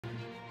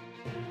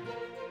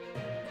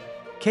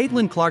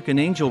Caitlin Clark and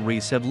Angel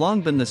Reese have long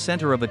been the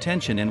center of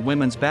attention in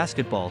women's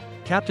basketball,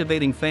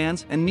 captivating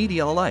fans and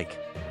media alike.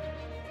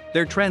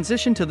 Their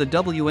transition to the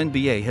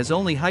WNBA has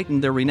only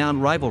heightened their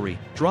renowned rivalry,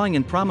 drawing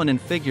in prominent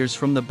figures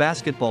from the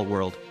basketball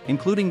world,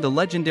 including the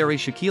legendary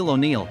Shaquille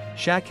O'Neal.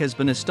 Shaq has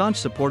been a staunch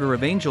supporter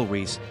of Angel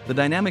Reese, the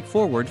dynamic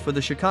forward for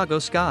the Chicago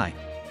Sky.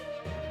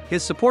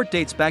 His support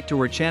dates back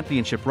to her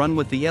championship run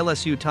with the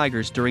LSU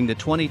Tigers during the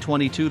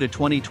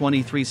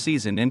 2022-2023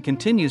 season and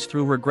continues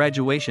through her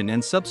graduation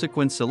and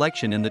subsequent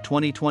selection in the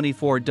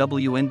 2024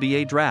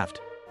 WNBA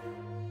Draft.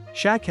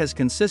 Shaq has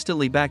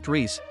consistently backed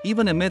Reese,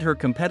 even amid her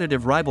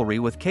competitive rivalry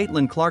with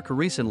Caitlin Clark.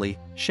 Recently,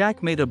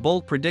 Shaq made a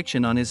bold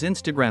prediction on his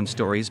Instagram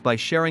stories by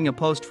sharing a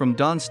post from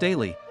Dawn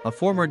Staley, a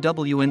former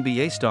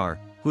WNBA star,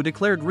 who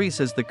declared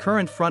Reese as the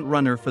current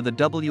front-runner for the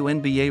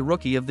WNBA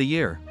Rookie of the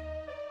Year.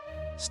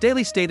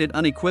 Staley stated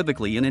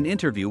unequivocally in an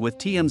interview with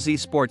TMZ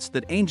Sports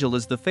that Angel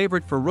is the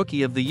favorite for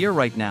Rookie of the Year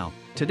right now,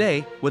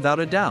 today, without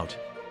a doubt.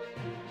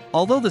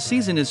 Although the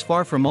season is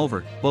far from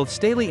over, both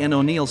Staley and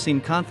O'Neal seem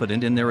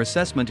confident in their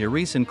assessment.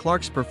 Reese and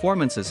Clark's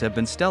performances have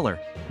been stellar,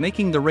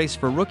 making the race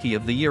for Rookie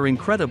of the Year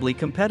incredibly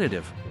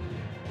competitive.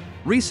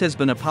 Reese has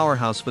been a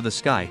powerhouse for the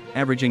Sky,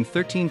 averaging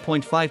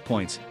 13.5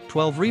 points,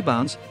 12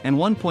 rebounds, and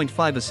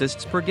 1.5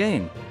 assists per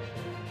game.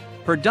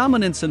 Her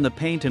dominance in the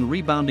paint and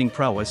rebounding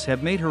prowess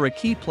have made her a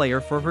key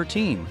player for her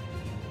team.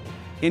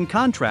 In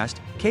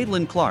contrast,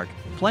 Caitlin Clark,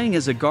 playing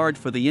as a guard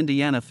for the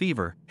Indiana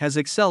Fever, has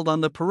excelled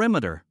on the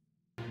perimeter.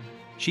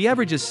 She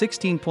averages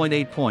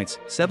 16.8 points,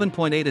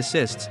 7.8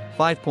 assists,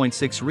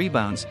 5.6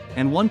 rebounds,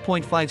 and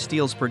 1.5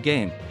 steals per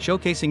game,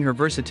 showcasing her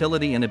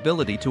versatility and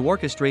ability to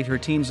orchestrate her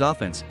team's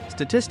offense.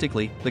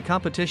 Statistically, the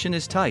competition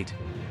is tight.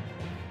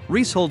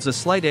 Reese holds a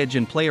slight edge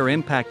in player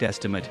impact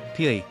estimate,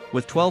 PA,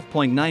 with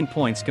 12.9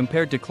 points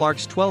compared to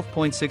Clark's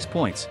 12.6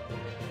 points.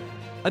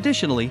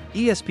 Additionally,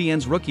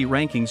 ESPN's rookie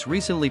rankings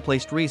recently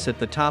placed Reese at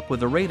the top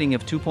with a rating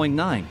of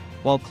 2.9,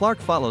 while Clark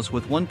follows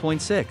with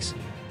 1.6.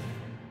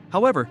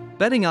 However,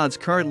 betting odds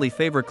currently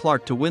favor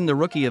Clark to win the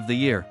Rookie of the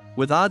Year,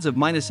 with odds of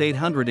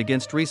 -800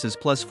 against Reese's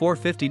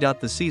 +450.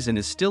 The season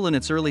is still in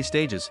its early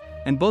stages,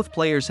 and both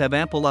players have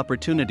ample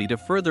opportunity to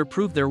further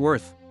prove their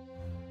worth.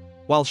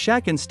 While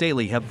Shaq and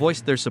Staley have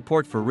voiced their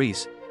support for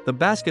Reese, the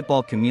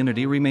basketball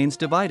community remains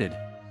divided.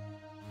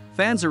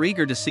 Fans are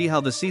eager to see how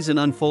the season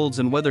unfolds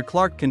and whether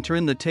Clark can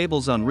turn the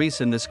tables on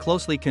Reese in this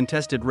closely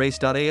contested race.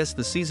 As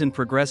the season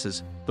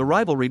progresses, the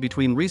rivalry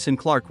between Reese and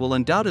Clark will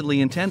undoubtedly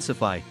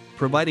intensify,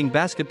 providing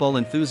basketball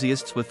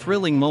enthusiasts with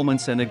thrilling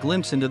moments and a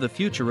glimpse into the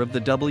future of the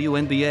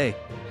WNBA.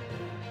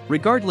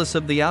 Regardless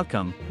of the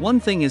outcome,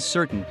 one thing is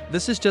certain: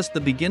 this is just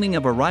the beginning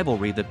of a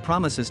rivalry that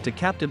promises to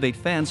captivate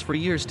fans for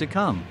years to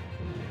come.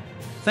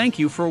 Thank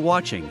you for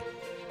watching.